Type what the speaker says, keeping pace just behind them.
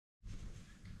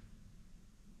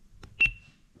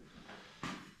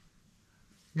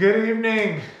Good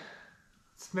evening.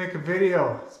 Let's make a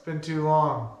video. It's been too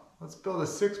long. Let's build a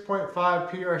 6.5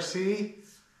 PRC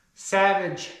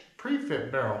Savage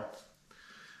Prefit barrel.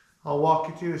 I'll walk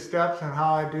you through the steps on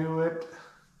how I do it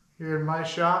here in my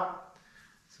shop.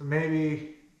 So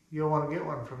maybe you'll want to get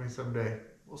one from me someday.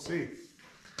 We'll see.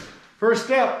 First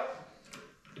step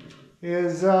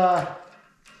is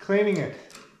cleaning it.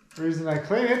 The reason I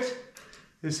clean it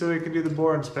is so we can do the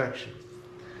bore inspection.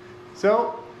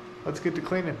 So let's get to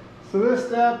cleaning. So this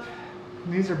step,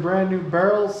 these are brand new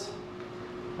barrels.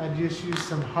 I just used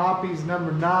some Hoppies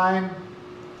number 9.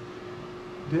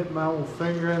 Dip my little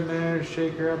finger in there,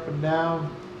 shake her up and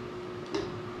down,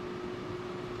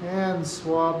 and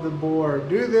swab the bore.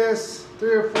 Do this 3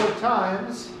 or 4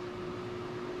 times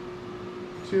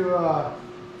to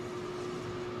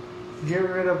get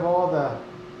rid of all the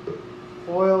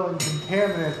oil and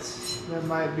contaminants that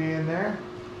might be in there.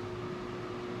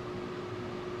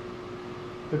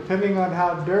 Depending on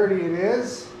how dirty it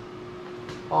is,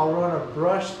 I'll run a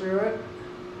brush through it.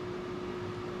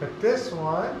 But this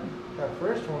one, that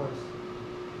first one,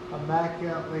 is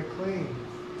immaculately clean.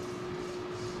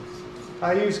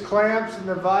 I use clamps and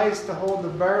the vise to hold the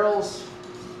barrels.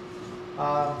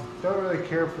 Don't really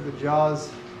care for the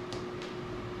jaws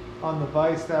on the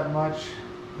vise that much.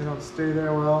 They don't stay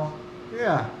there well.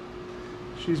 Yeah,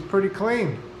 she's pretty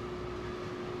clean.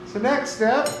 So next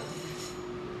step,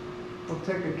 we'll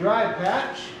take a dry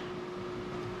patch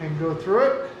and go through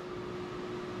it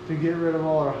to get rid of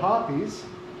all our hoppies.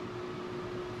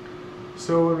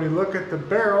 So when we look at the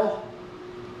barrel,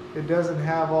 it doesn't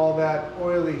have all that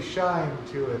oily shine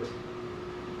to it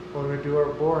when we do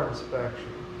our bore inspection.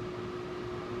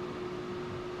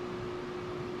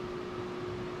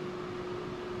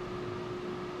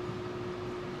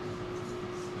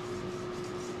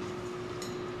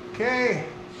 Okay,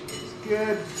 she's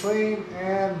good, clean,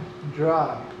 and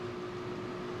dry.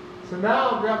 So now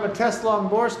I'll grab a test long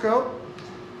bore scope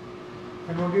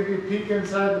and we'll give you a peek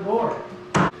inside the bore.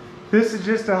 This is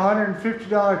just a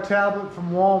 $150 tablet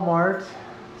from Walmart,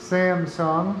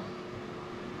 Samsung.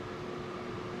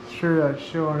 Sure that's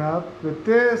showing up. But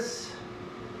this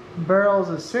barrel is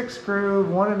a 6 groove,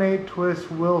 1 1/8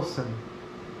 twist Wilson.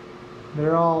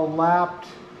 They're all lapped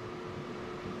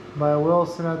by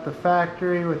Wilson at the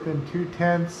factory within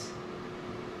 2/10.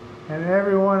 And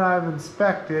every one I've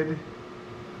inspected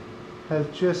has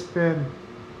just been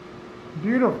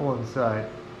beautiful inside.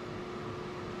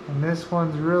 And this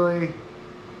one's really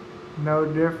no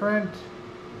different.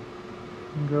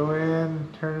 Go in,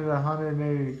 turn it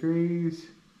 180 degrees,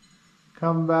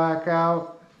 come back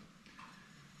out.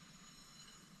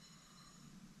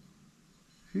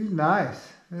 She's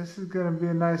nice. This is going to be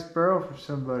a nice barrel for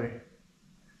somebody.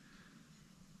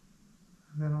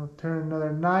 And then we'll turn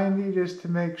another 90 just to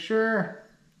make sure.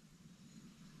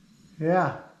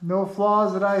 Yeah, no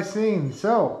flaws that I've seen.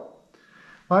 So,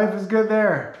 life is good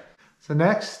there. So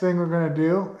next thing we're going to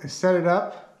do is set it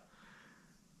up,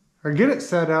 or get it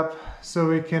set up so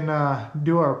we can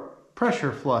do our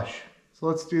pressure flush. So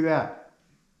let's do that.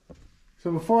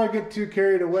 So before I get too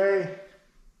carried away,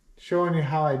 showing you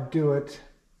how I do it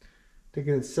to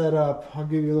get it set up, I'll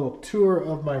give you a little tour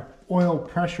of my oil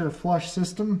pressure flush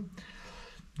system.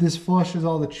 This flushes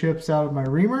all the chips out of my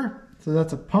reamer. So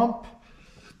that's a pump.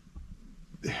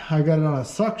 I got it on a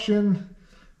suction.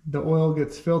 The oil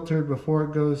gets filtered before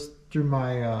it goes through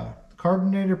my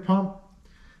carbonator pump.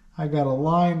 I got a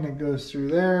line that goes through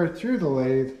there, through the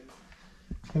lathe,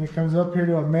 and it comes up here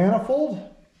to a manifold.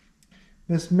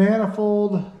 This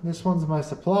manifold, this one's my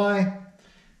supply.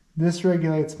 This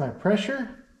regulates my pressure.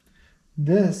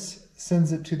 This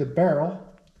sends it to the barrel.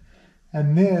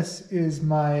 And this is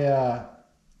my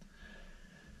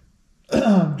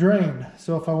drain.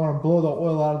 So if I want to blow the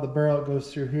oil out of the barrel, it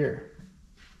goes through here.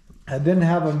 I then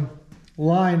have a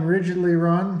line rigidly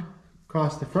run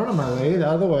across the front of my lathe,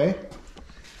 out of the way,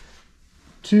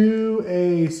 to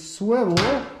a swivel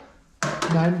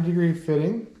 90-degree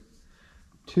fitting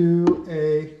to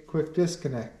a quick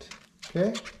disconnect.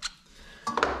 Okay,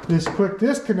 this quick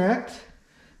disconnect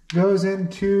goes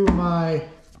into my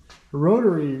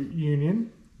rotary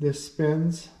union. This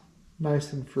spins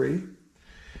nice and free,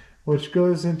 which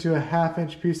goes into a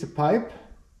 1/2-inch piece of pipe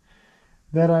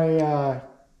that I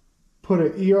put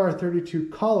an ER32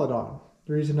 collet on.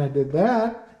 The reason I did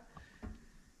that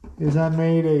is I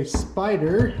made a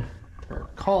spider, or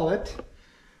collet,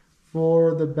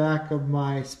 for the back of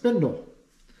my spindle.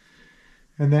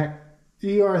 And that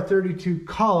ER32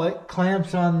 collet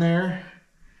clamps on there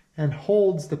and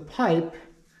holds the pipe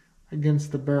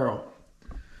against the barrel.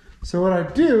 So what I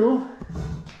do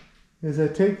is I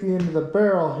take the end of the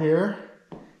barrel here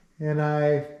and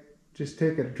I just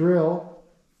take a drill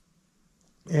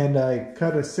and I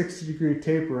cut a 60-degree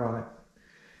taper on it.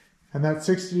 And that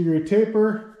 60-degree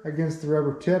taper against the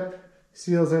rubber tip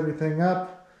seals everything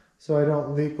up so I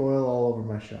don't leak oil all over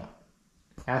my shop.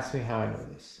 Ask me how I know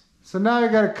this. So now I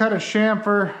got to cut a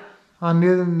chamfer on the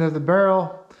end of the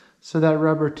barrel so that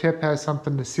rubber tip has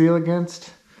something to seal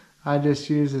against. I just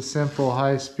use a simple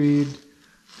high-speed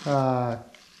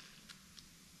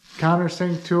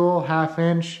countersink tool, 1/2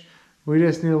 inch. We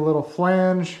just need a little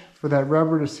flange for that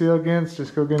rubber to seal against.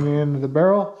 Just go get the end of the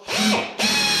barrel.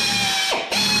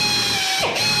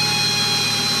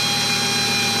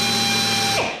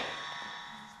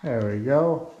 There we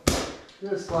go.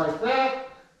 Just like that.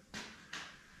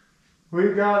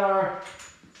 We've got our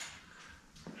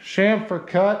chamfer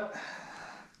cut.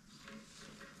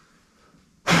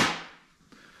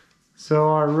 So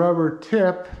our rubber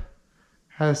tip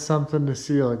has something to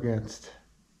seal against.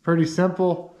 Pretty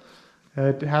simple.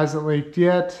 It hasn't leaked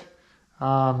yet.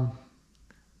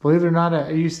 Believe it or not,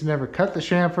 I used to never cut the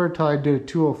chamfer until I did a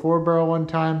 204 barrel one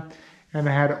time, and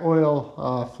I had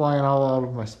oil flying all out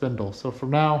of my spindle. So from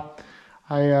now,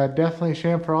 I definitely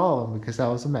chamfer all of them because that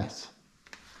was a mess.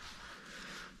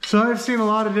 So I've seen a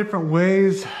lot of different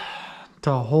ways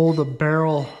to hold a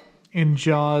barrel in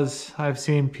jaws. I've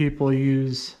seen people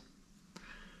use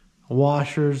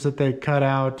washers that they cut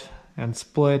out and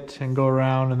split and go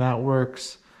around, and that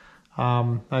works.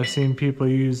 I've seen people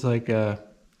use like a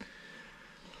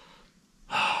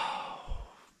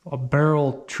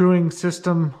barrel truing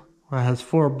system that has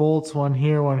 4 bolts, one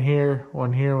here, one here,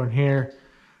 one here, one here,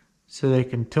 so they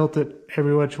can tilt it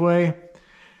every which way.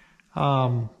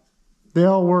 They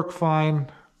all work fine.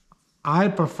 I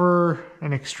prefer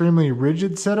an extremely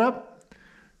rigid setup,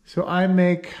 so I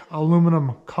make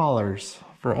aluminum collars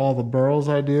for all the barrels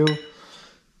I do.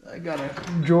 I got a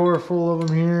drawer full of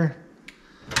them here.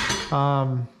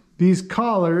 These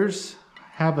collars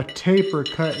have a taper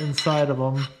cut inside of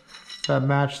them that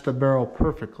match the barrel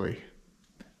perfectly.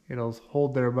 It'll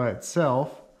hold there by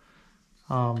itself.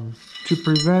 To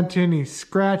prevent any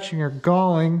scratching or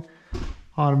galling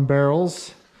on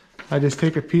barrels, I just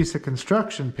take a piece of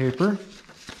construction paper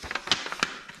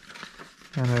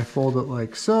and I fold it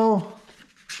like so,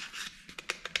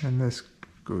 and this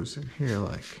goes in here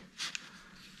like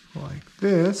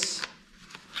this.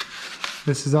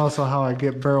 This is also how I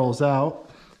get barrels out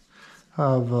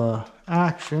of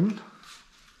action.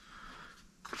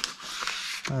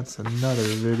 That's another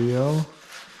video.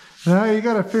 Now you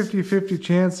got a 50-50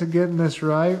 chance of getting this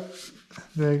right.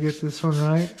 Did I get this one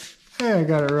right? Yeah, I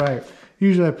got it right.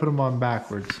 Usually I put them on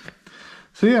backwards.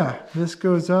 So yeah, this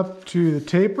goes up to the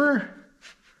taper,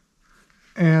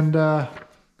 and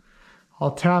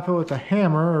I'll tap it with a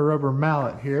hammer or rubber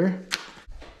mallet here.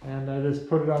 And I just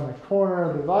put it on the corner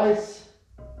of the vise,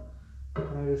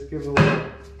 and I just give it a little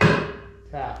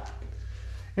tap.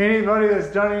 Anybody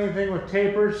that's done anything with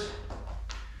tapers,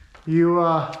 you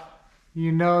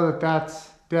know that that's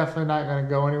definitely not going to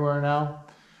go anywhere now.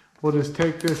 We'll just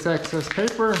take this excess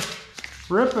paper,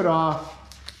 rip it off,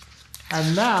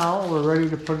 and now we're ready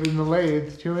to put it in the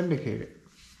lathe to indicate it.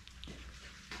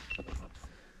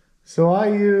 So I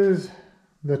use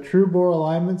the true bore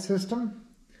alignment system.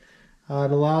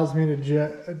 It allows me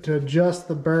to adjust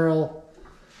the barrel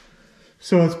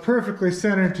so it's perfectly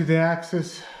centered to the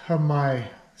axis of my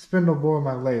spindle bore of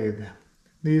my lathe.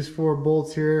 These 4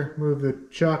 bolts here move the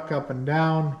chuck up and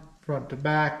down, front to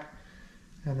back,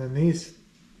 and then these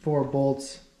 4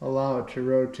 bolts allow it to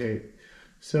rotate.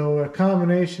 So a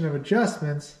combination of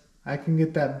adjustments, I can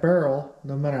get that barrel,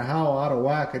 no matter how out of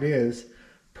whack it is,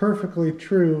 perfectly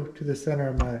true to the center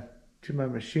of my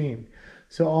machine.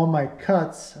 So all my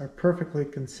cuts are perfectly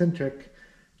concentric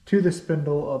to the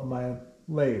spindle of my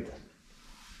lathe.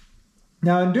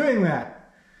 Now in doing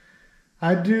that,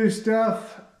 I do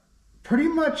stuff pretty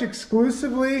much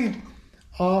exclusively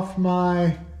off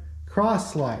my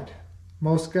cross slide.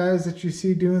 Most guys that you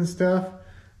see doing stuff,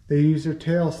 they use their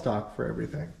tailstock for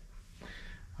everything.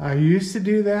 I used to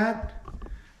do that.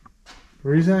 The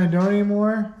reason I don't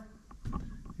anymore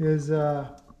is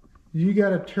you got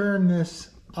to turn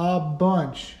this a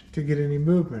bunch to get any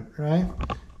movement, right?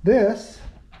 This,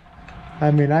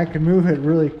 I mean, I can move it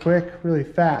really quick, really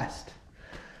fast.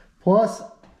 Plus,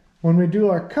 when we do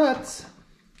our cuts,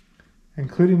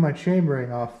 including my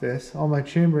chambering off this, all my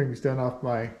chambering is done off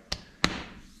my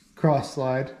cross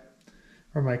slide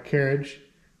or my carriage.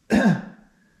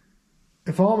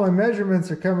 If all my measurements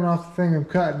are coming off the thing I'm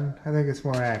cutting, I think it's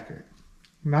more accurate.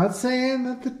 I'm not saying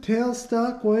that the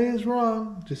tailstock way is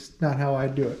wrong, just not how I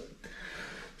do it.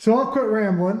 So I'll quit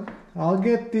rambling. I'll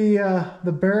get the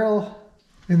barrel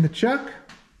in the chuck,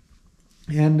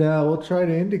 And we'll try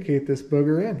to indicate this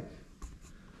booger in.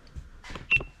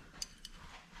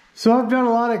 So I've done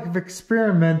a lot of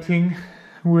experimenting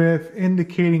with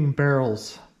indicating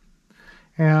barrels.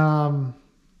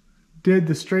 Did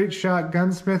the straight shot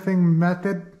gunsmithing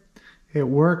method. It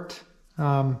worked.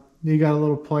 You got a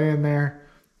little play in there.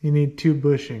 You need 2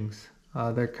 bushings.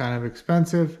 They're kind of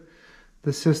expensive.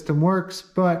 The system works,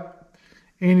 but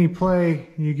any play,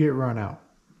 you get run out.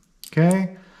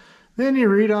 Okay? Then you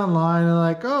read online and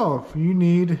like, oh, you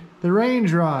need the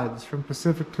range rods from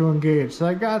Pacific to Engage. So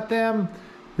I got them.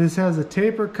 This has a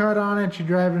taper cut on it. You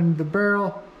drive it into the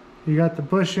barrel. You got the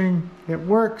bushing. It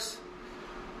works.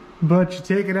 But you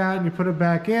take it out and you put it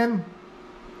back in.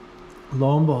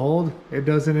 Lo and behold, it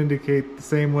doesn't indicate the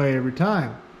same way every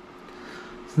time.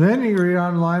 So then you read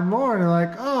online more and you're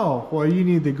like, oh, well, you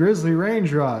need the Grizzly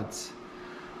range rods.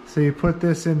 So you put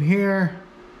this in here.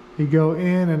 You go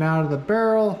in and out of the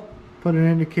barrel. Put an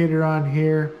indicator on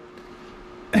here.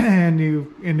 And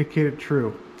you indicate it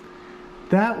true.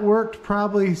 That worked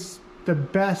probably the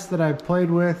best that I've played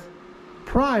with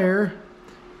prior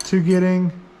to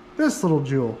getting this little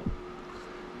jewel.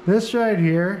 This right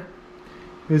here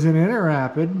is an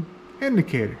inter-rapid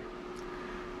indicator.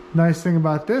 Nice thing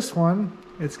about this one,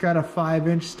 it's got a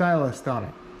 5-inch stylus on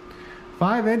it.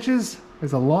 5 inches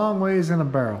is a long ways in a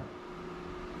barrel.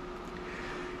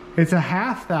 It's a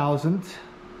 1/2,000th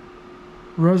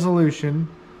resolution,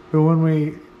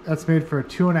 but that's made for a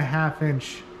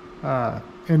 2.5-inch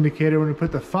indicator. When we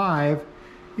put the 5,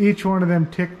 each one of them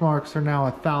tick marks are now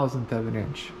 1/1000th of an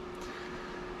inch.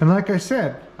 And like I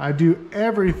said, I do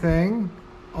everything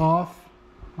off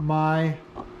my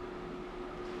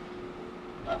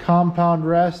compound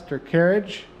rest or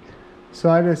carriage. So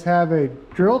I just have a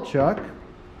drill chuck,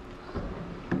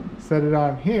 set it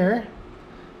on here,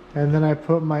 and then I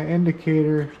put my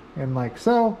indicator in like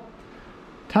so,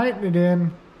 tighten it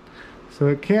in so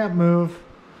it can't move.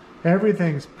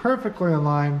 Everything's perfectly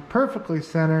aligned, perfectly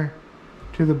center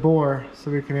to the bore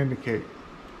so we can indicate.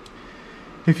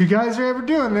 If you guys are ever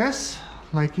doing this,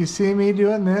 like you see me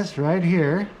doing this right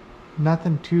here,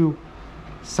 nothing too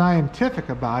scientific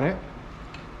about it,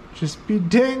 just be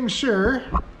dang sure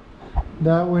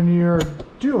that when you're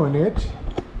doing it,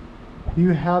 you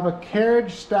have a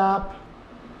carriage stop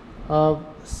of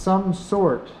some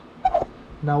sort.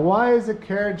 Now, why is a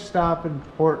carriage stop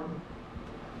important?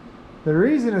 The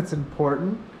reason it's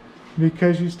important,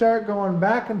 because you start going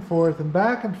back and forth,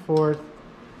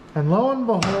 and lo and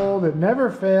behold, it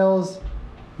never fails.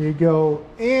 You go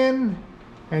in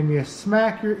and you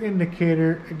smack your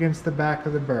indicator against the back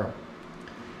of the barrel.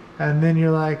 And then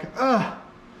you're like, ugh,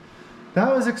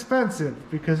 that was expensive,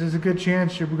 because there's a good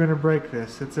chance you're going to break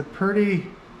this. It's a pretty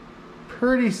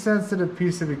sensitive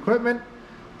piece of equipment.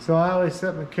 So I always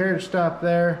set my carriage stop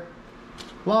there,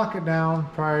 lock it down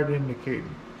prior to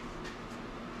indicating.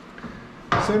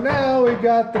 So now we've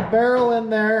got the barrel in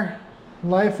there.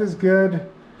 Life is good.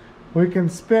 We can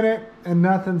spin it and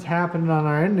nothing's happening on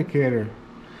our indicator.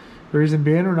 The reason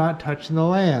being, we're not touching the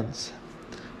lands.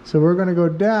 So we're going to go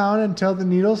down until the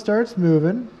needle starts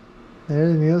moving. There,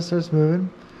 the needle starts moving.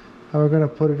 And we're going to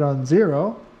put it on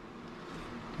 0.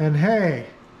 And hey,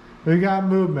 we got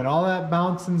movement. All that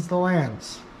bouncing's the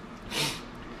lands.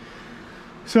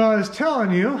 So I was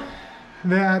telling you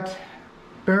that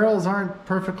barrels aren't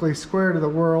perfectly square to the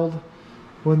world.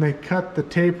 When they cut the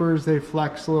tapers, they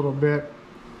flex a little bit.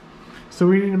 So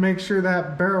we need to make sure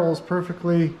that barrel is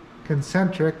perfectly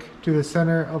concentric to the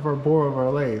center of our bore of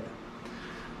our lathe.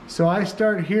 So I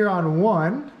start here on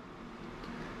 1.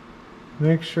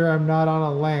 Make sure I'm not on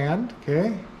a land,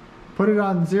 okay? Put it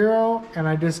on 0 and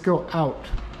I just go out.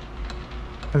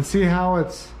 And see how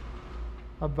it's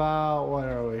about, what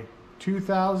are we,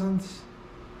 2/1000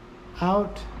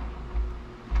 out.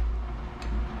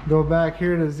 Go back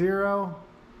here to 0.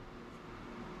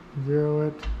 0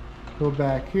 it. Go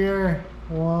back here.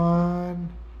 1,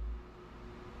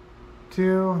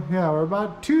 2. Yeah, we're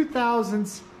about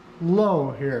 2/1000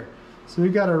 low here. So we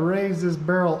got to raise this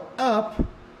barrel up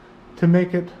to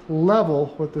make it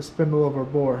level with the spindle of our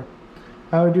bore.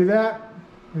 How we do that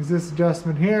is this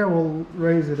adjustment here. We'll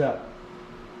raise it up.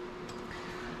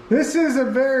 This is a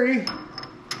very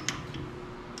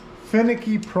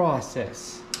finicky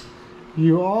process.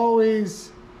 You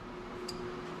always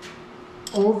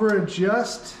over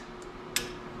adjust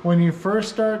when you first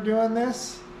start doing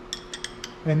this,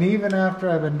 and even after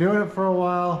I've been doing it for a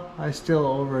while, I still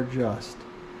over adjust.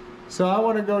 So I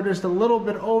want to go just a little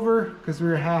bit over because we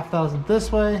were 1/2,000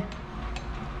 this way,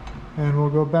 and we'll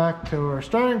go back to our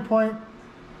starting point,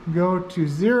 go to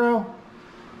 0,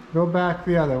 go back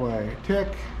the other way, tick,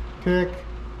 tick,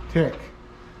 tick.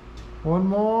 One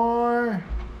more.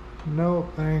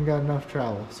 Nope, I ain't got enough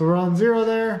travel. So we're on 0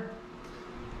 there.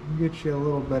 Get you a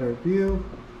little better view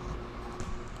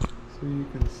so you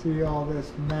can see all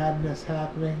this madness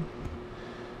happening.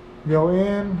 Go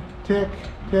in, tick,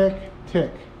 tick,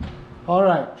 tick. All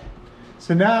right,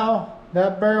 so now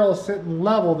that barrel is sitting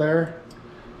level there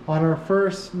on our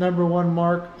first #1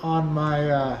 mark on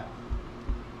my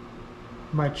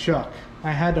my chuck.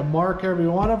 I had to mark every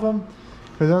one of them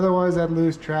because otherwise I'd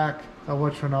lose track of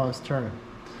which one I was turning.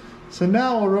 So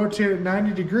now we'll rotate it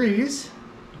 90 degrees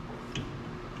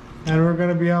and we're going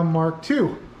to be on mark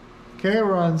 2. Okay,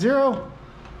 we're on 0.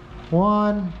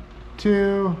 1,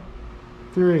 2,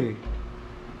 3.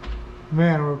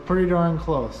 Man, we're pretty darn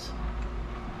close.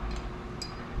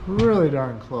 Really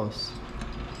darn close.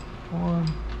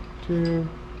 1, 2,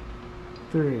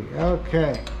 3.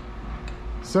 Okay.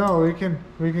 So we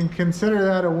can consider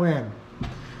that a win.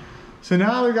 So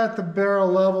now we got the barrel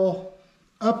level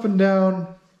up and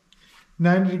down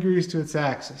 90 degrees to its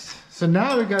axis. So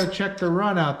now we got to check the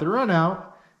run out. The run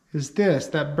out is this.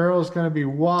 That barrel is going to be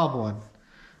wobbling.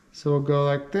 So we'll go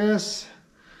like this.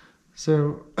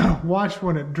 So watch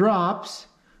when it drops.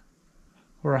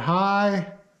 We're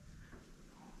high,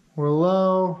 we're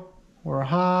low, we're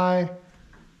high,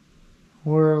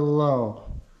 we're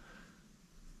low.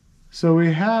 So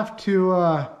we have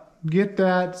to get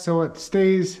that so it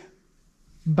stays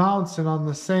bouncing on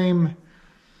the same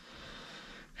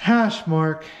hash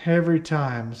mark every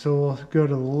time. So we'll go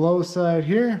to the low side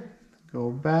here,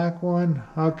 go back one.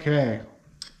 Okay.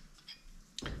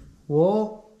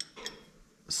 We'll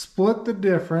split the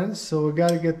difference. So we got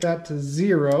to get that to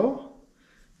 0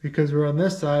 because we're on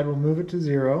this side. We'll move it to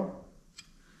 0.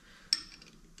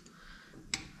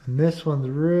 And this one's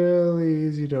really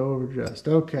easy to overdress.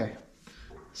 Okay.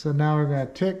 So now we're going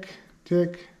to tick,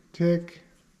 tick, tick.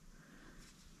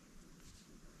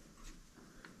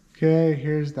 Okay,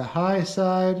 here's the high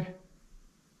side.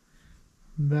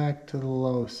 Back to the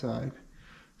low side.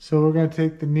 So we're going to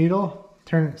take the needle,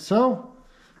 turn it so.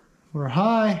 We're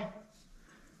high,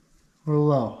 we're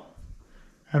low.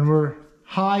 And we're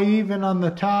high even on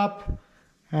the top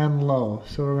and low.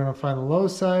 So we're going to find the low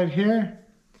side here.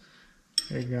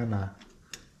 You're going to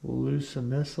loosen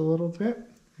this a little bit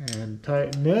and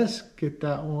tighten this. Get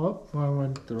that one up. I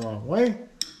went the wrong way.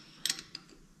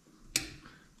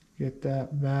 Get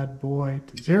that bad boy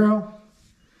to 0.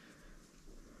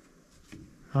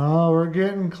 Oh, we're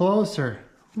getting closer.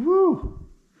 Woo!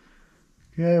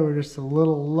 Okay, we're just a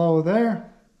little low there.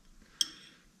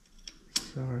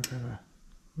 So we're gonna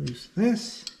loosen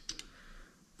this.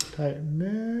 Tighten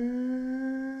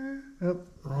it. Oh,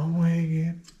 wrong way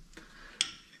again.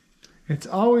 It's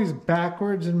always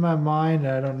backwards in my mind.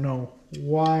 I don't know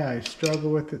why I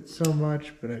struggle with it so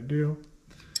much, but I do.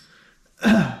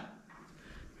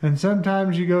 And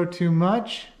sometimes you go too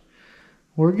much.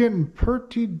 We're getting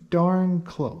pretty darn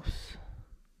close.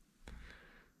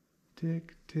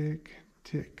 Tick, tick,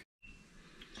 tick.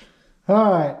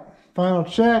 All right, final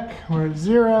check. We're at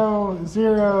 0,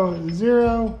 0,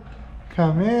 0.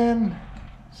 Come in,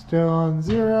 still on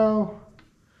 0,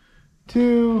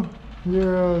 2,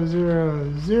 0,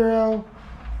 0, 0.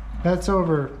 That's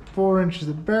over 4 inches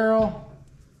of barrel.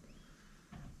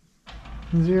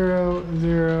 0,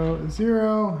 0,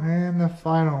 0, and the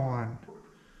final one.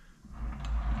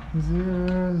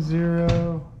 0,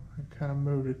 0. I kind of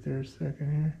moved it there a second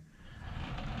here.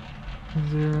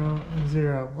 0,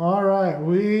 0. All right,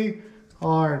 we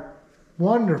are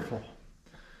wonderful.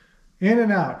 In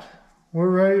and out. We're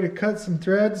ready to cut some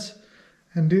threads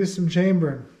and do some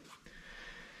chambering.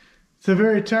 It's a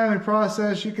very timely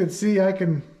process. You can see I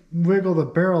can wiggle the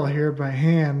barrel here by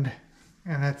hand,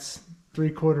 and that's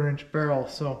 3/4 inch barrel,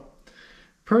 so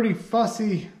pretty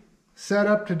fussy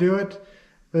setup to do it,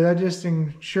 but that just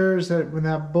ensures that when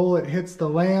that bullet hits the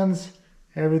lands,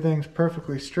 everything's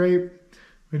perfectly straight.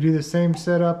 We do the same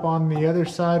setup on the other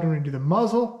side when we do the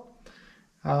muzzle.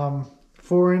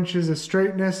 4 inches of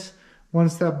straightness.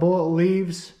 Once that bullet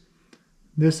leaves,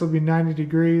 this will be 90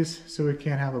 degrees, so we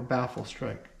can't have a baffle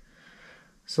strike.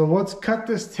 So let's cut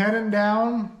this tenon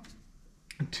down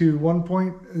to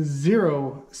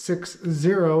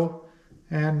 1.060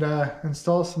 and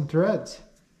install some threads.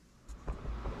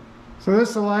 So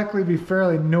this will likely be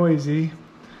fairly noisy.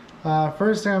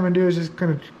 First thing I'm going to do is just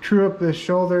going to true up this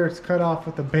shoulder. It's cut off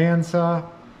with a bandsaw.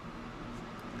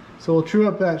 So we'll true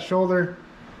up that shoulder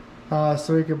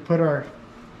so we can put our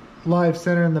live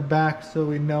center in the back so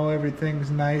we know everything's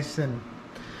nice and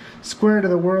square to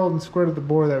the world and square to the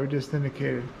bore that we just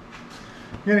indicated.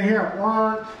 You're gonna hear it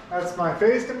one, that's my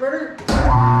phase converter.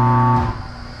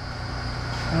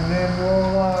 And then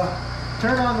we'll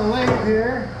turn on the lathe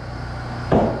here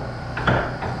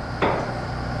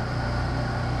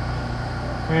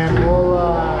and we'll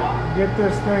get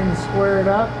this thing squared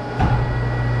up.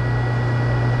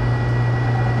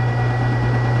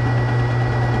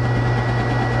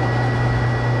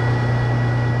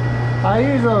 I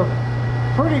use a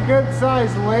pretty good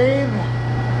sized lathe,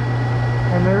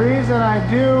 and the reason I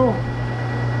do,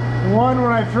 one,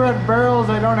 when I thread barrels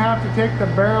I don't have to take the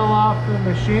barrel off the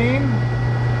machine.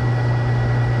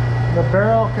 The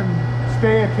barrel can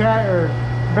stay attached, or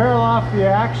barrel off the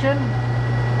action.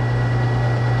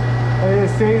 It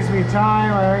just saves me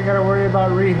time. I ain't got to worry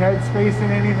about re-head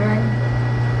spacing anything.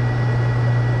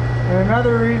 And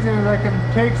another reason is I can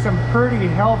take some pretty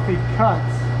healthy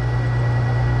cuts.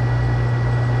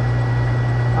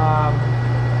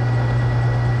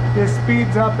 This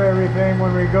speeds up everything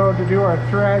when we go to do our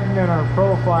threading and our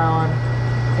profiling.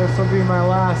 This will be my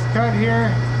last cut here.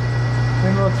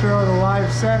 Then we'll throw the live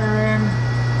center in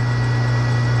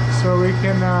so we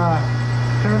can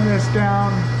turn this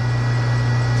down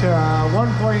to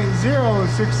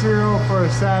 1.060 for a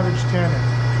Savage tenon.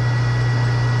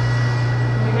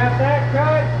 We got that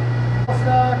cut.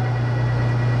 Stock.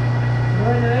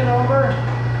 Bring it in over.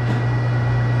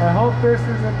 I hope this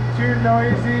isn't too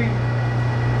noisy.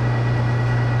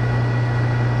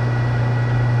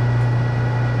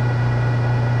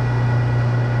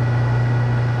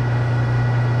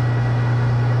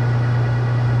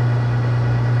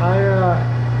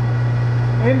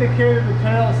 Indicated the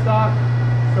tailstock,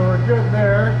 so we're good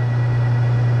there.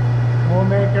 We'll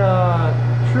make a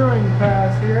truing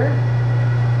pass here.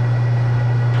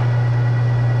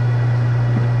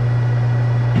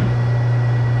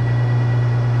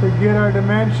 To get our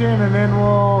dimension, and then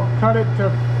we'll cut it to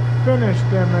finished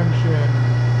dimension.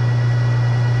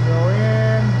 Go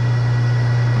in,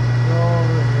 go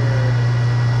over here.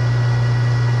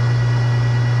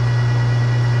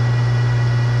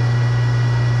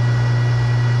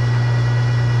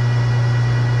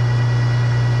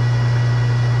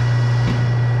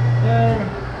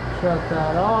 Shut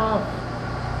that off.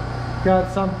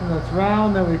 Got something that's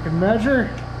round that we can measure.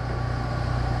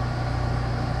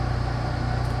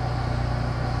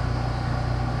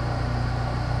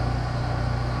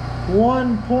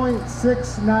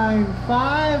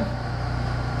 .695.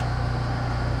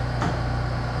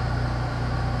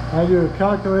 I do a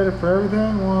calculator for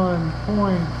everything.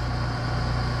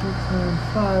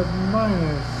 1.695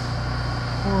 minus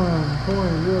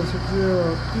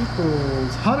 1.060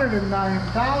 equals 109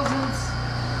 thousandths.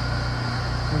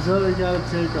 And so we gotta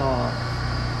take off.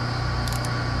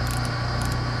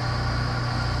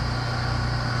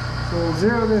 So we'll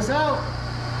zero this out,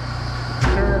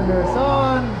 turn this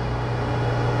on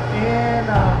in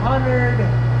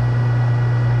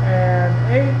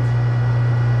 108.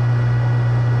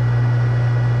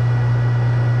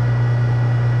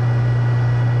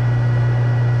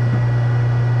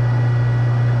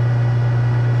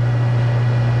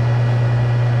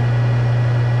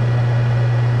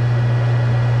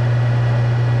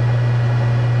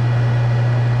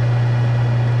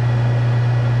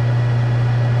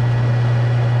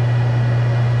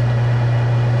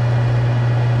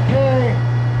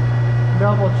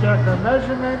 Double check our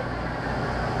measurement.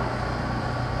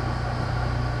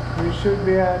 We should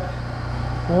be at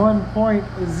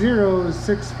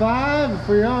 1.065 if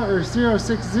we are, or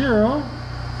 060.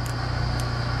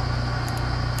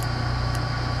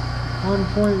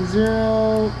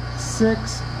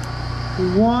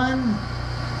 1.061.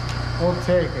 We'll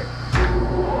take it.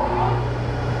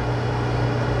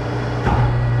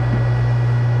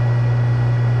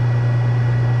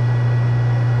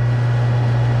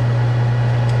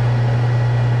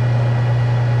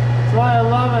 Why I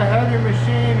love a heavy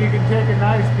machine. You can take a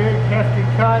nice big hefty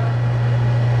cut,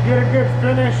 get a good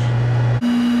finish.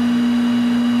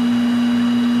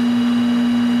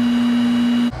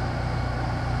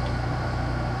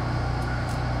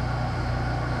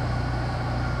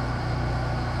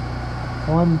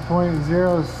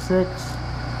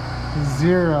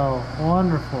 .060.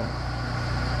 Wonderful.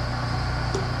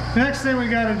 Next thing we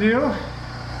got to do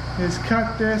is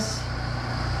cut this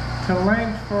to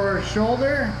length for our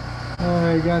shoulder.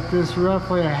 I got this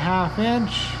roughly a 1/2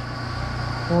 inch,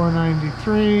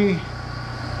 493,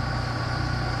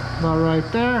 about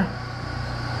right there.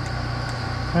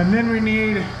 And then we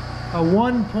need a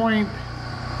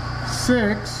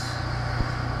 1.6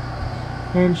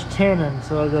 inch tenon.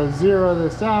 So I'll go zero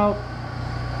this out,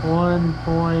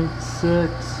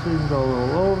 1.6, we can go a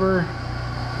little over.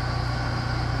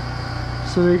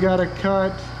 So we got to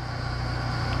cut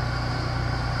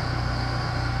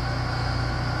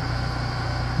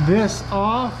this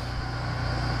off,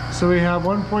 so we have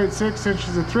 1.6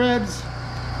 inches of threads.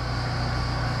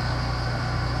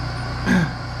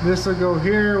 This will go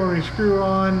here when we screw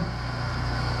on.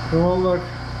 It won't look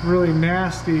really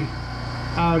nasty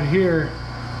out here.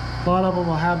 A lot of them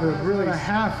will have a really a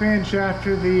 ½ inch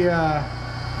after the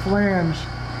flange,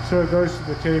 so it goes to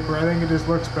the taper. I think it just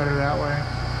looks better that way.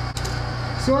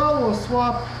 So we'll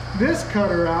swap this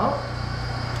cutter out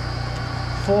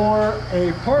for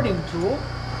a parting tool.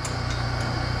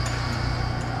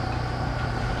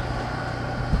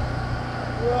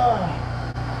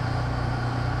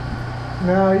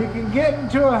 Now you can get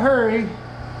into a hurry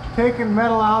taking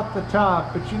metal out the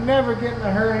top, but you never get in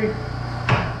a hurry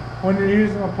when you're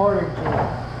using a parting tool.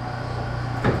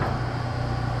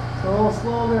 So we'll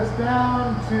slow this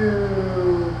down to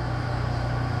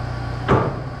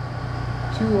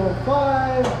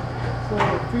 205, slow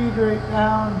the feed rate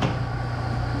down.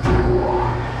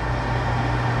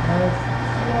 Nice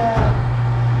and slow.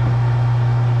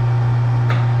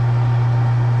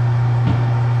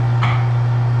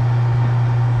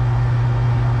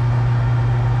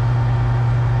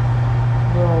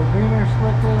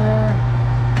 Slicker there.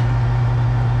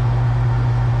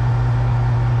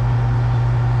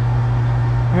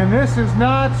 And this is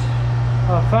not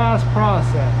a fast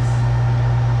process.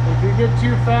 If you get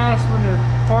too fast when you're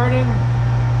parting,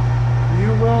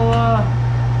 you'll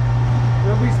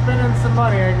be spending some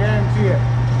money, I guarantee it.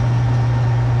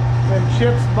 Then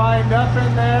chips bind up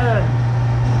in there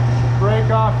and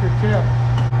break off your tip.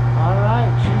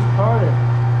 Alright, she's parted.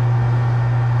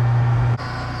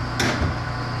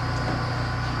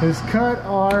 Is cut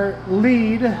our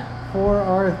lead for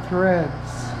our threads.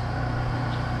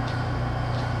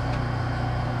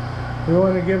 We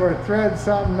want to give our threads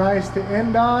something nice to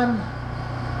end on.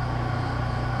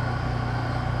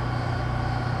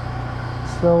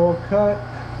 So we'll cut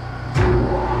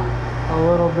a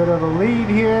little bit of a lead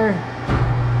here,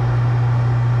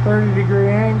 30-degree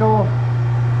angle.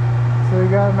 So we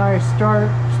got a nice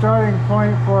starting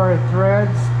point for our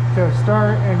threads to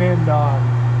start and end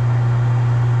on.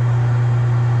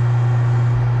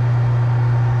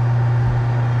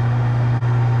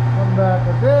 Back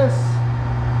with this,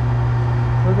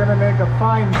 we're going to make a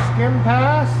fine skim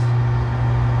pass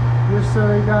just so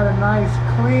we got a nice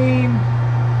clean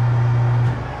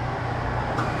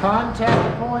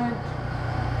contact point.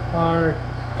 Our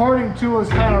parting tool is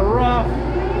kind of rough.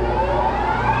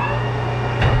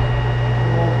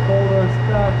 We'll pull this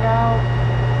back out.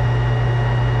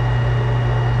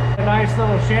 A nice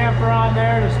little chamfer on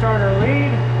there to start our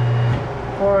lead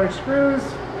for our screws.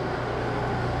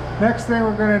 Next thing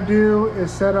we're going to do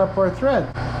is set up our thread.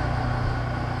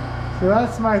 So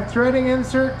that's my threading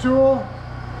insert tool.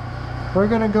 We're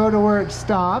going to go to where it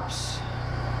stops.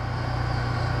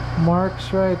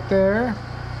 Marks right there.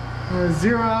 I'm going to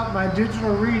zero out my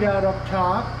digital readout up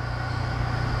top.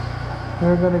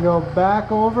 We're going to go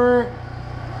back over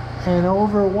and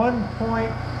over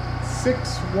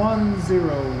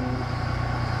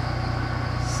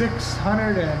 1.610.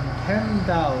 610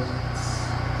 thousandths.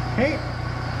 Okay.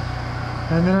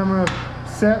 And then I'm going to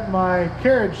set my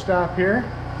carriage stop here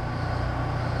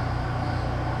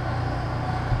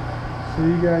so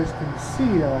you guys can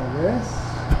see all this.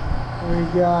 We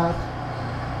got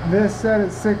this set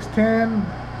at 610.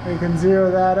 We can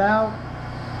zero that out.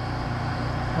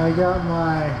 I got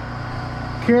my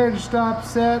carriage stop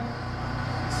set,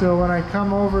 so when I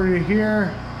come over to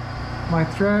here, my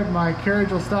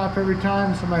carriage will stop every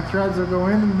time, so my threads will go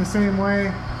in the same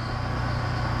way.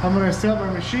 I'm going to set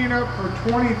my machine up for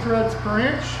 20 threads per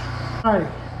inch. Alright,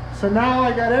 so now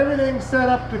I got everything set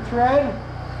up to thread.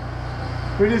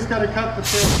 We just got to cut the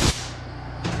thread.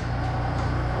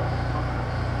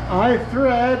 I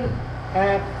thread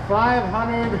at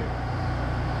 500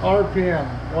 RPM,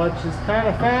 which is kind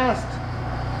of fast,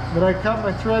 but I cut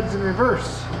my threads in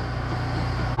reverse.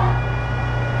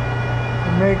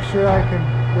 And make sure I can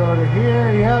go to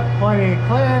here. Yep, plenty of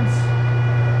clearance.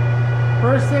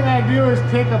 First thing I do is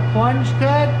take a plunge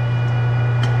cut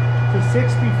to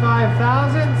 65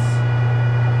 thousandths.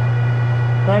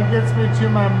 That gets me to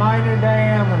my minor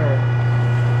diameter.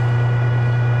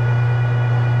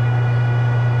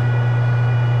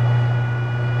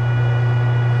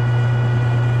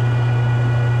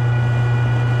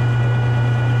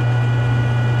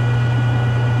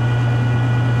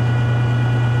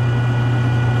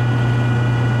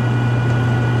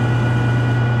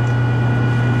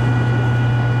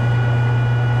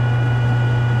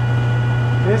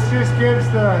 This just gives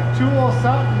the tool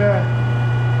something to,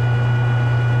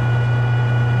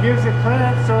 gives it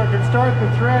clearance so it can start the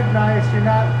thread nice. You're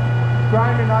not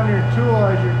grinding on your tool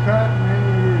as you're cutting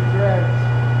into your threads.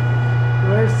 So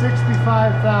there's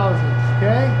 65 thousandths,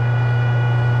 okay?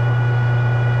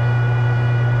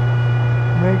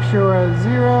 Make sure we're at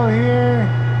 0 here.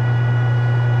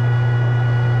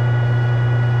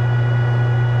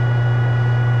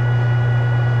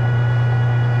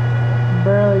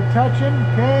 Barely touching,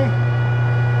 okay.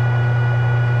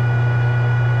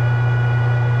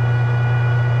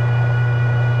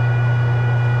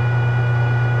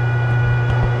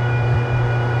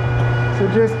 So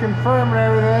just confirming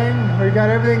everything. We got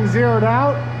everything zeroed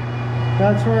out.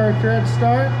 That's where our threads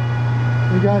start.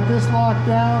 We got this locked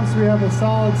down, so we have a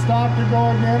solid stop to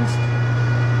go against.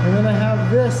 And then I have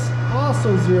this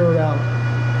also zeroed out.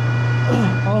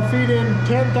 I'll feed in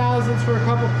 10 thousandths for a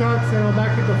couple cuts, then I'll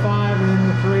back it to 5 and then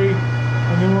to 3,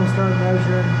 and then we'll start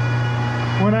measuring.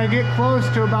 When I get close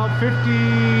to about 58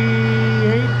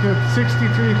 to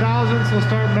 63 thousandths, we'll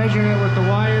start measuring it with the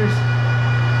wires.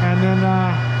 And then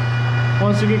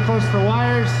once we get close to the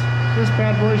wires, this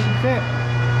bad boy should fit.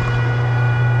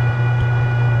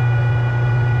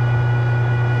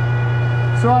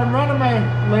 So I'm running my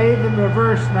lathe in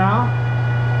reverse now.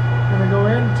 I'm gonna go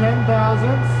in 10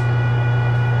 thousandths.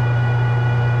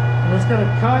 I'm just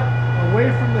gonna cut away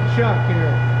from the chuck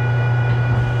here.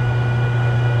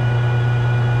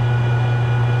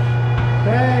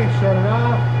 Okay, shut it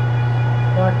off.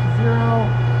 Back to 0.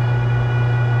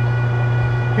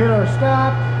 Hit our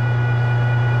stop.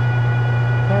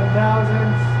 10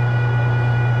 thousandths.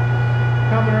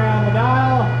 Coming around the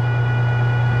dial.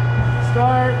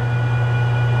 Start.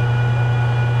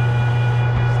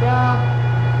 Stop.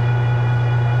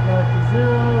 Back to 0.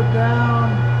 Down.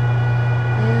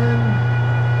 In.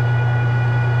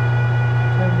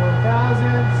 10 more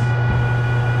thousandths.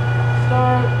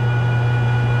 Start.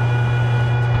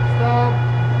 Stop.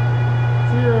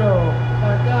 0.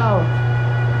 Back out.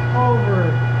 Over.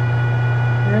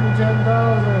 In 10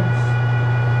 thousandths.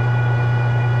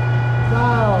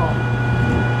 Dial.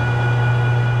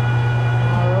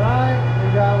 Alright, we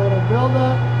got a little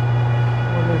buildup.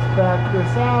 We'll just back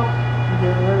this out to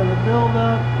get rid of the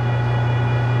buildup.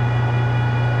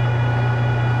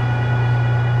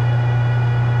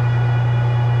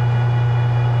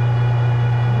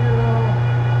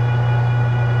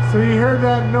 So you heard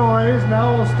that noise.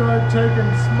 Now we'll start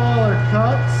taking smaller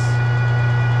cuts.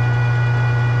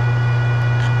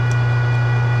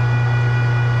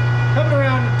 Coming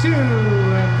around to 2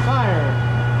 and fire.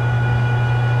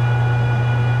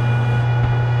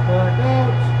 Back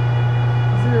out.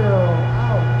 0.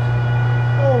 Out.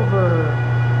 Over.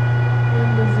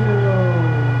 Into 0.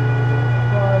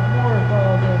 5 more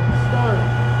thousandths. Start.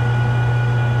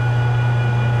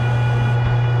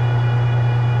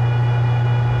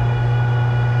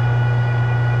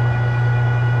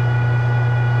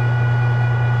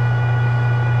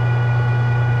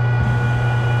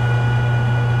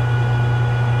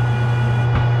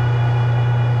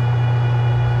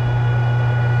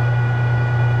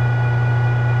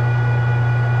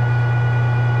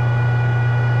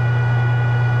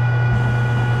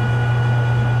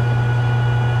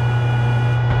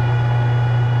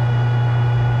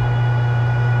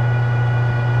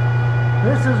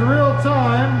 This is real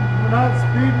time. We're not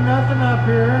speeding nothing up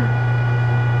here.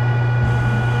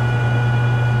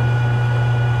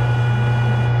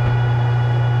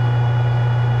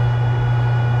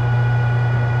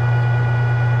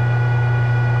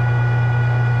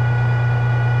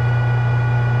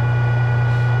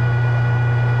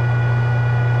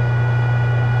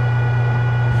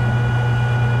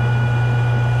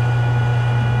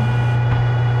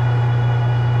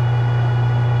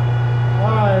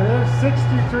 Alright, there's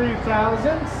 63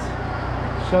 thousandths.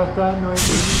 Shut that noise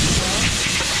off.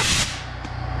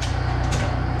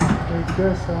 Take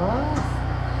this off.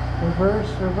 Reverse,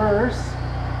 reverse.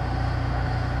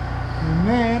 And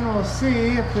then we'll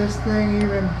see if this thing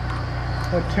even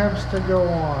attempts to go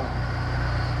on.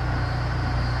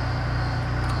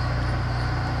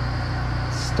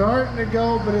 It's starting to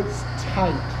go, but it's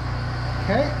tight.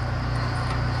 Okay?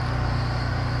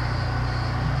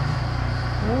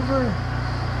 Over.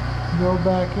 Go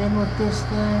back in with this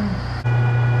thing.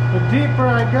 The deeper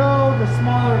I go, the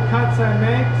smaller cuts I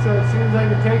make, so it seems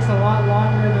like it takes a lot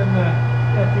longer than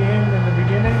at the end and the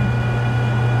beginning.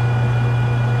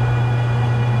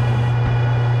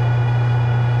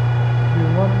 Do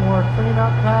one more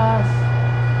cleanup pass.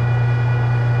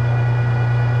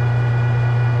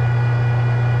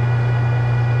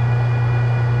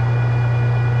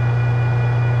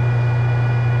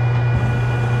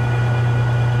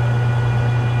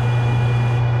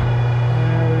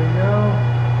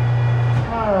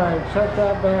 Shut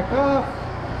that back off.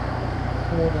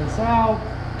 Pull this out.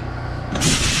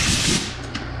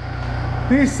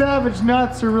 These Savage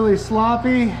nuts are really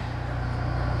sloppy.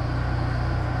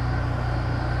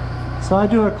 So I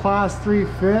do a class 3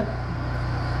 fit.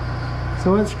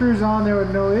 So it screws on there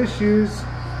with no issues,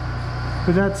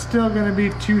 but that's still going to be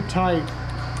too tight.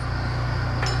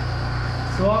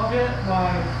 So I'll get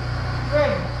my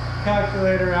thread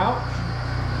calculator out.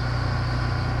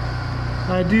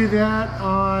 I do that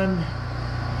on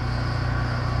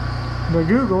the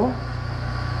Google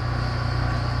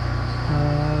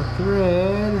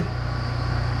thread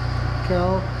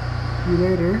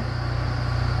calculator.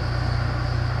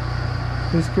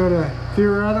 Just go to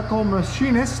theoretical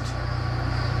machinist.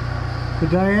 The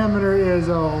diameter is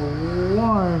a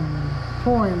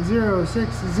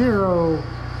 1.060.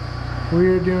 We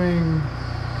are doing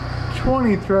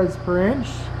 20 threads per inch.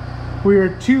 We are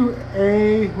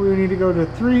 2A. We need to go to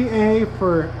 3A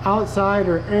for outside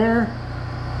or air.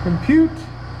 Compute.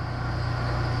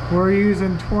 We're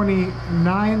using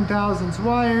 29 thousandths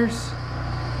wires.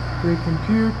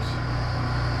 Recompute.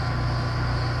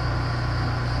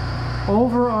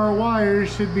 Over our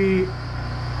wires should be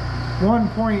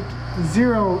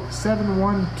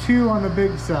 1.0712 on the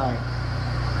big side.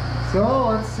 So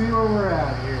let's see where we're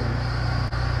at here.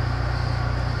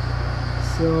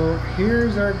 So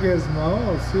here's our gizmo.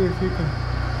 Let's see if you can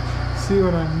see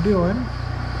what I'm doing.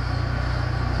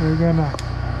 We're gonna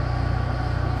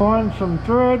find some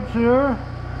threads here,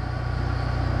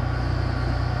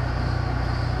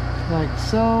 like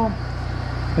so.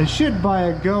 I should buy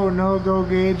a go, no-go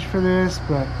gauge for this,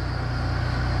 but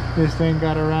this thing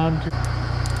got around to.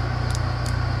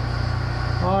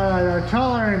 Alright, our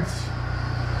tolerance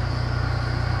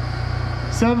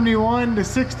 71 to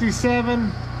 67.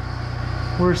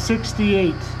 We're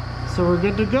 68, so we're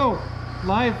good to go.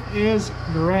 Life is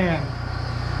grand.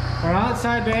 Our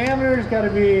outside diameter has got to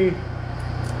be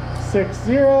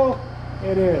 60.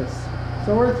 It is.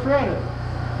 So we're threaded.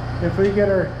 If we get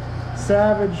our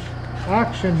savage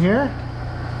action here,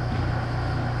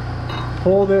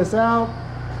 pull this out,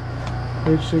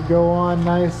 it should go on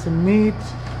nice and neat.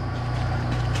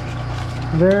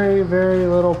 Very, very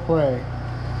little play.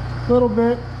 A little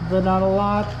bit, but not a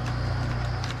lot.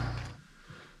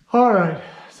 Alright,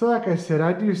 so like I said,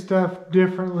 I do stuff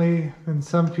differently than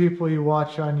some people you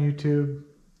watch on YouTube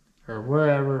or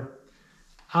wherever.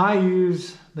 I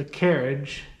use the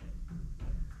carriage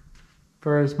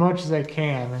for as much as I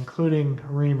can, including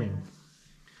reaming.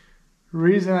 The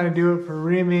reason I do it for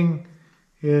reaming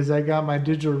is I got my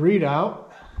digital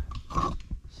readout,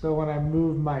 so when I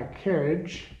move my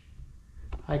carriage,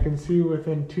 I can see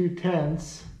within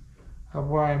 2/10 of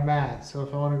where I'm at. So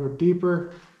if I want to go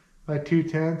deeper by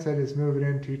 2/10, I just move it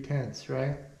in 2/10,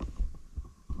 right?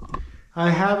 I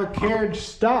have a carriage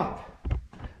stop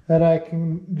that I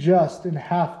can adjust in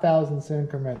 0.5 thousandths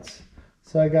increments.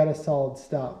 So I got a solid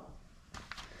stop.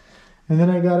 And then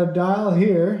I got a dial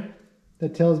here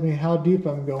that tells me how deep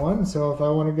I'm going. So if I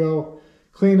want to go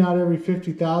clean out every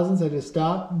 50 thousandths, I just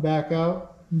stop, back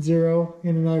out, 0,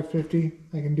 in another 50.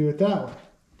 I can do it that way.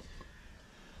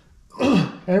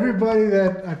 Everybody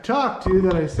that I've talked to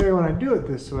that I say when I do it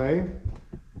this way,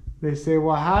 they say,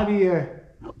 well, how do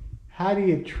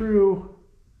you true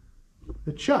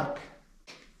the chuck?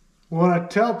 When I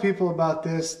tell people about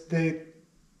this, they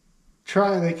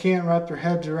can't wrap their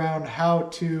heads around how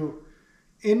to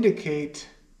indicate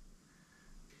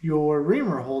your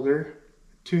reamer holder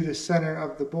to the center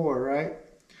of the bore, right?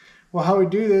 Well, how we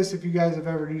do this, if you guys have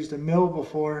ever used a mill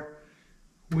before,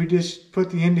 we just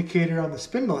put the indicator on the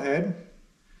spindle head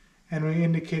and we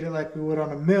indicate it like we would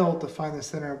on a mill to find the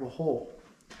center of a hole.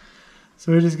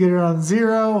 So we just get it on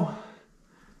 0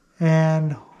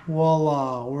 and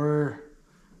voila, we're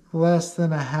less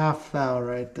than 1/2 thou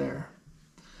right there.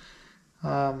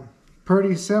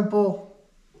 Pretty simple.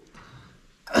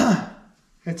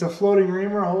 It's a floating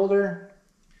reamer holder.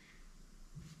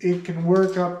 It can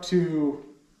work up to,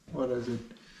 what is it?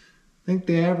 I think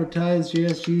they advertise,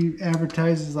 GSG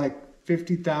advertises like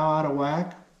 50 thou out of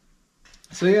whack.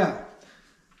 So yeah,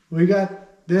 we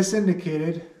got this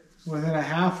indicated within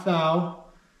 1/2 thou.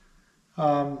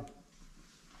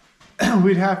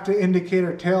 We'd have to indicate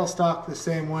our tailstock the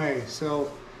same way. So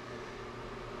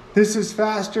this is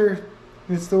faster.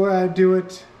 It's the way I do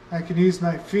it. I can use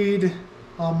my feed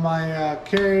on my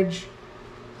carriage.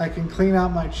 I can clean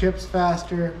out my chips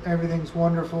faster. Everything's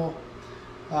wonderful.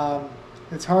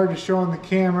 It's hard to show on the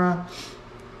camera,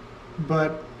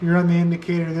 but you run the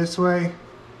indicator this way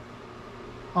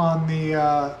on the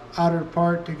outer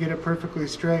part to get it perfectly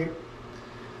straight.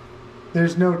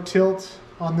 There's no tilt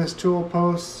on this tool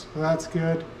post, so that's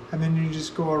good. And then you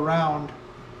just go around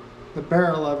the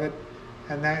barrel of it,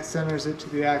 and that centers it to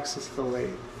the axis of the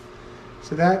lathe.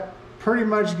 So that pretty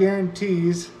much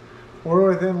guarantees we're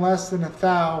within less than 1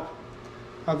 thou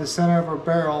of the center of our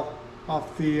barrel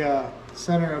off the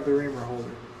center of the reamer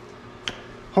holder.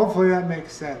 Hopefully that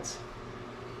makes sense.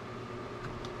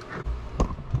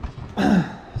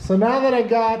 So now that I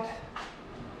got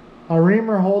our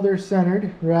reamer holder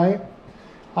centered, right,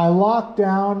 I lock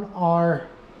down our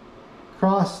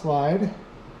cross slide,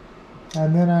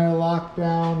 and then I lock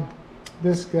down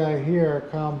this guy here, our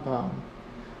compound.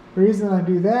 The reason I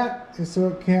do that is so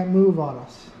it can't move on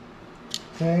us.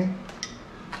 Okay?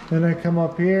 Then I come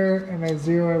up here and I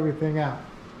zero everything out.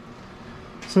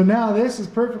 So now this is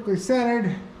perfectly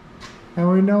centered,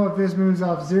 and we know if this moves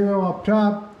off zero up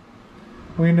top,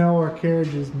 we know our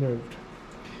carriage is moved.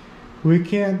 We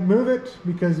can't move it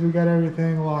because we got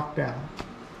everything locked down.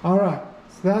 Alright,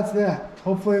 so that's that.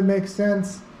 Hopefully it makes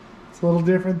sense. It's a little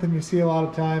different than you see a lot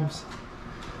of times.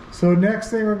 So next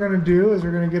thing we're going to do is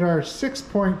we're going to get our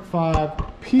 6.5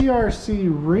 PRC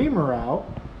reamer out,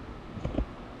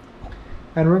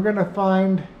 and we're going to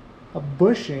find a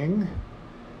bushing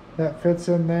that fits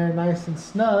in there nice and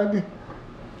snug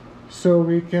so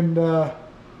we can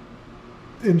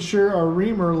ensure our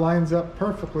reamer lines up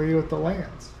perfectly with the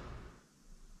lands.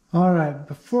 Alright,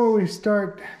 before we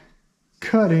start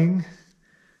cutting,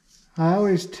 I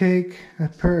always take a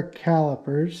pair of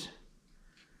calipers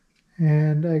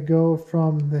and I go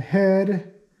from the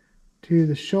head to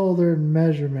the shoulder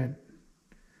measurement.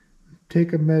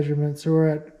 Take a measurement. So we're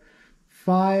at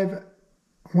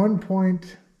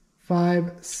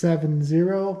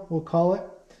 1.570, we'll call it.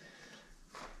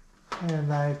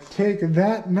 And I take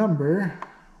that number,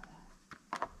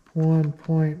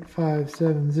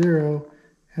 1.570,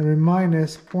 and we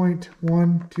minus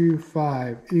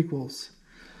 0.125 equals.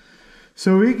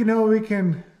 So we know we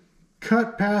can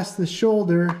cut past the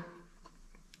shoulder,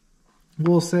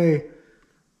 we'll say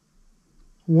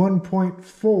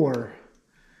 1.4,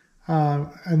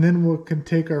 and then we can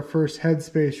take our first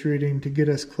headspace reading to get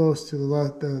us close to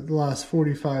the last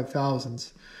 45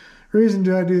 thousandths. Reason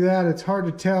do I do that? It's hard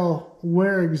to tell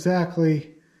where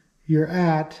exactly you're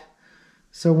at.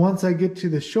 So once I get to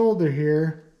the shoulder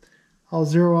here, I'll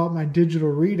zero out my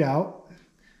digital readout,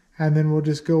 and then we'll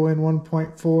just go in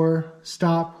 1.4,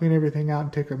 stop, clean everything out,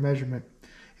 and take our measurement.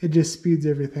 It just speeds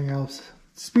everything up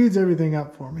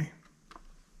for me.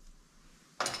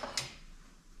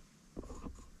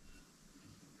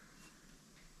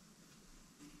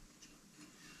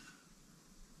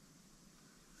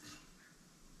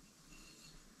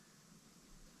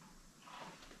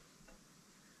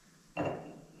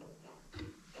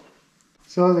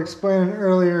 So I was explaining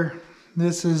earlier,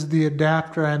 this is the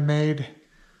adapter I made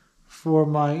for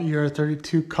my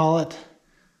ER32 collet.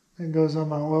 It goes on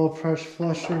my oil pressure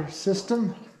flusher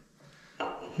system.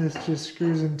 This just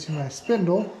screws into my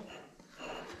spindle.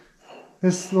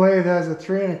 This lathe has a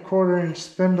 3 1/4 inch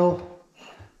spindle,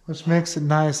 which makes it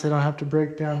nice. I don't have to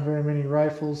break down very many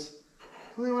rifles.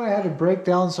 The only one I had to break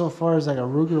down so far is like a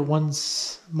Ruger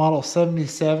Model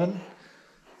 77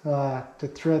 to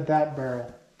thread that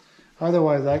barrel.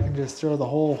 Otherwise, I can just throw the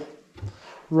whole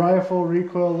rifle,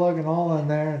 recoil lug, and all in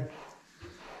there. And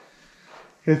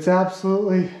it's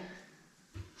absolutely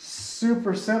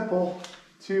super simple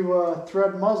to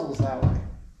thread muzzles that way.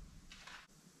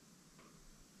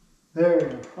 There we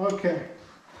go. Okay.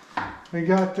 We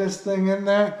got this thing in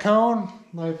that cone.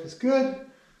 Life is good.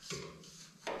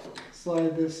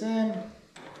 Slide this in.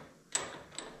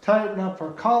 Tighten up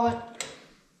our collet.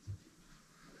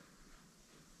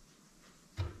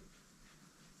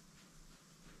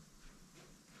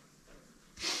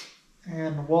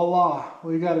 And voila,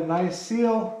 we got a nice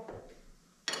seal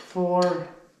for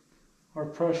our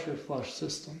pressure flush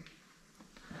system.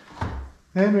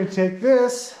 Then we take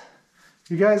this.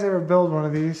 If you guys ever build one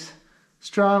of these,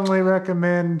 strongly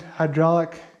recommend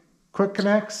hydraulic quick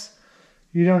connects.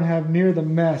 You don't have near the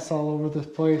mess all over the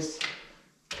place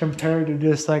compared to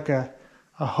just like a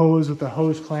hose with a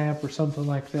hose clamp or something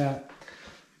like that.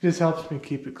 It just helps me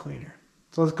keep it cleaner.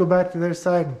 So let's go back to their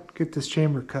side and get this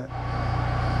chamber cut.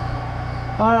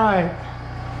 All right,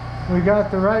 we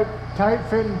got the right tight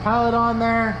fitting pilot on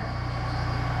there.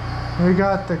 We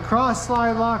got the cross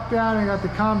slide locked down. We got the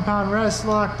compound rest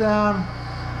locked down.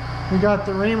 We got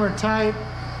the reamer tight.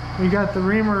 We got the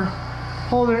reamer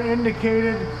holder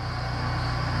indicated.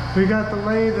 We got the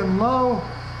lathe in low.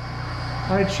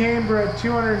 My chamber at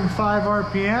 205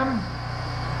 RPM.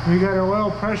 We got our oil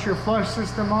pressure flush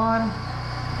system on.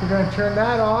 We're going to turn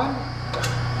that on.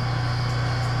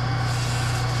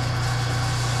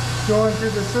 Going through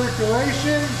the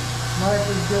circulation. Life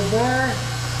is good there.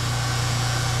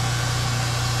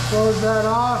 Close that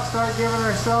off. Start giving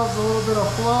ourselves a little bit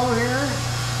of flow here.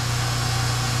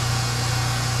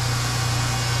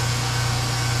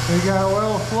 We got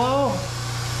oil flow.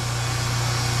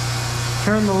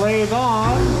 turn the lathe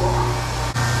on.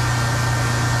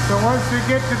 So once we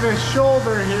get to this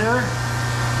shoulder here,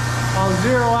 I'll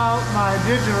zero out my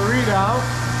digital readout.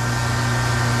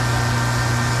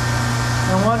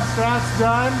 And once that's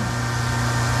done,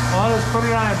 I'll just put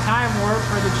it on a time warp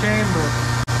for the chamber.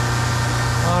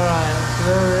 Alright, so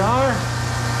there we are.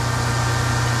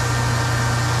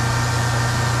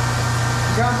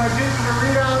 Got my digital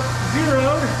readout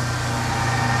zeroed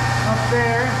up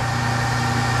there.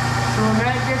 So when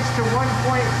that gets to 1.4,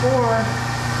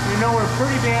 you know we're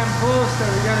pretty damn close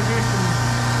that we got to do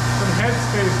some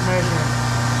headspace measuring.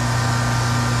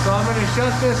 So I'm going to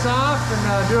shut this off and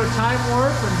do a time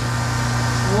warp, and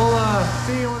we'll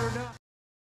see you when we're done.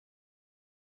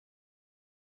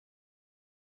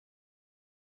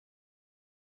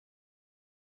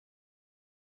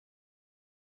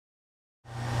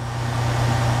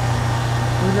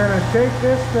 We're going to take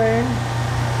this thing,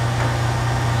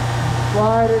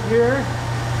 slide it here.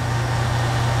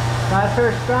 That's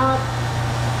our stop.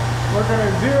 We're going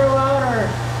to zero out our,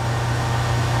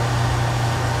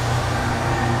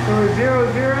 so we're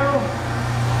 0, 0.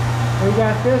 We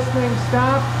got this thing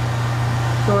stopped,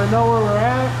 so we know where we're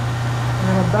at. I'm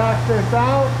going to back this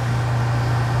out,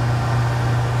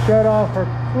 shut off our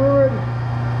fluid,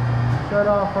 shut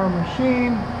off our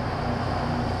machine.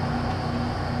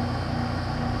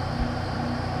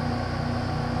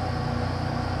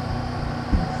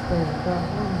 Got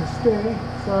room to stay,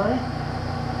 sorry.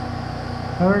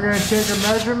 Now we're going to take a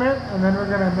measurement, and then we're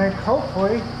going to make,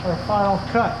 hopefully, our final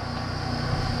cut.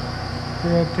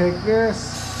 We're going to take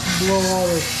this, blow all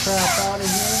this crap out of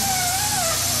here.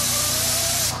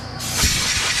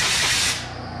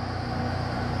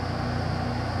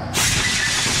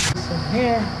 This in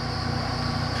here.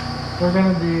 We're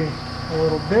going to be a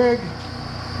little big,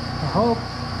 I hope.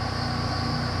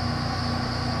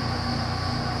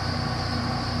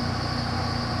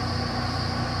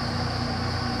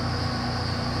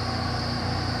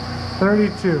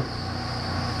 $32.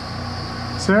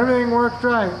 So everything worked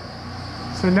right.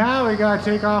 So now we gotta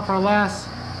take off our last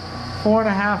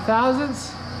 4.5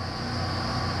 thousandths,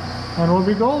 and we'll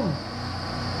be golden.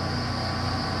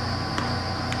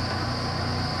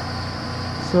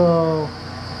 So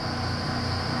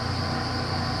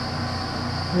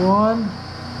 1,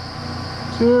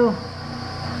 2,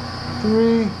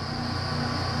 3,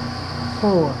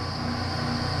 4.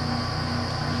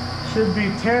 Should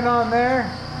be 10 on there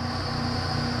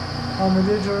on the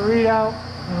digital readout,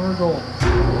 and we're golden.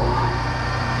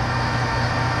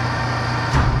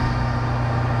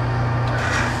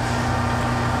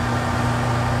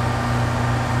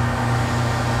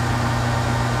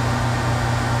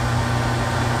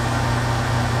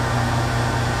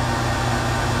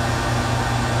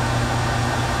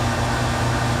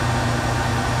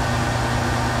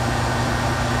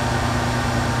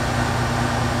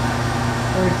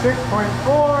 There's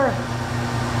 6.4.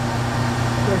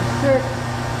 6, 8,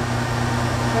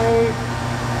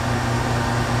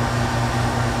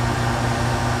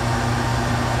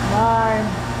 9,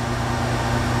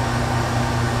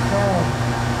 10.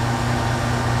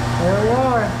 There we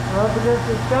are. We're up against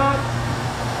the stop.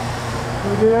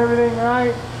 We did everything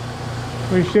right.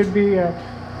 We should be at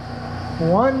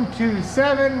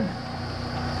 127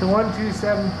 to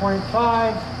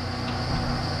 127.5.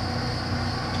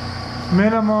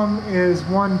 Minimum is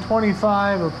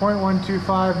 125 or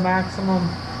 0.125. Maximum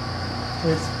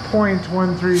is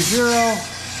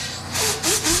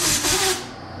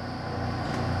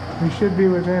 0.130. We should be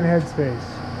within headspace.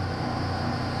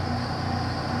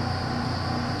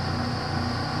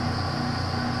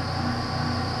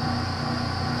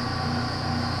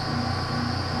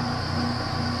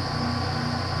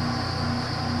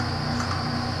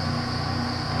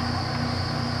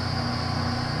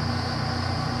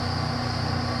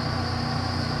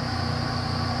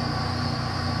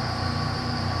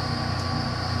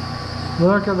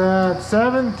 Look at that,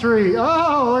 7.3.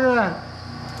 Oh, look at that.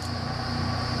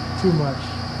 Too much.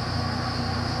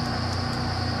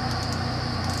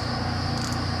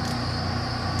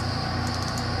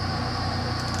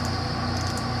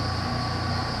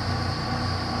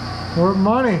 More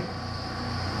money.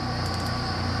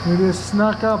 We just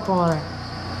snuck up on it.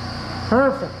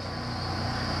 Perfect.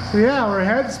 So yeah, we're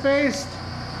head spaced.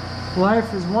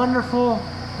 Life is wonderful.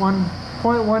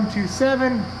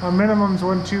 1.127. Our minimum is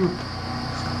 125.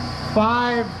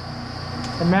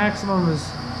 The maximum is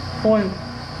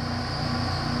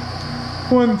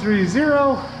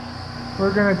 0.130.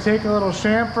 We're going to take a little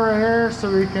chamfer here so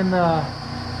we can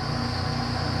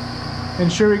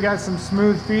ensure we got some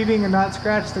smooth feeding and not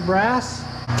scratch the brass.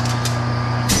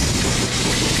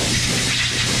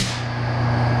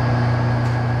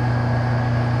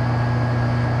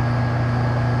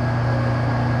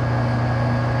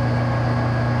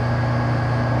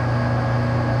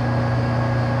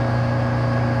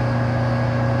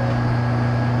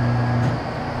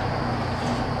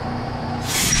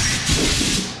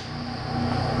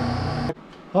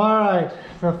 Alright,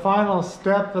 the final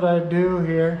step that I do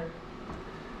here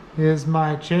is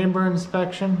my chamber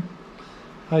inspection.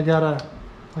 I gotta,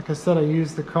 like I said, I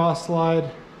use the cross slide,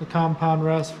 the compound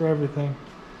rest for everything.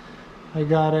 I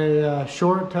got a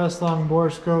short test long bore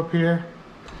scope here.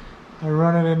 I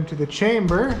run it into the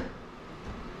chamber,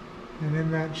 and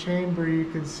in that chamber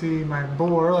you can see my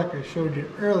bore like I showed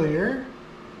you earlier.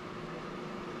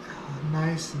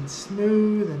 Nice and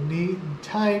smooth and neat and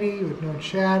tidy with no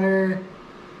chatter.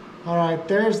 Alright,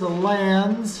 there's the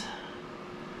lands.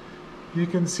 You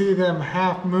can see them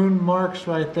half moon marks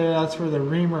right there. That's where the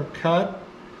reamer cut.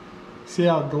 See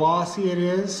how glossy it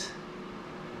is?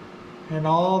 And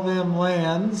all them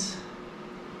lands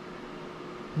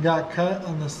got cut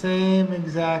on the same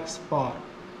exact spot.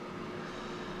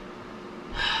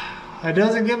 It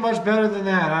doesn't get much better than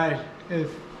that. If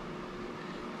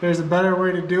there's a better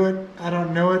way to do it, I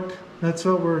don't know it. That's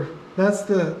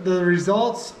the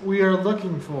results we are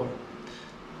looking for.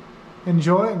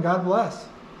 Enjoy and God bless.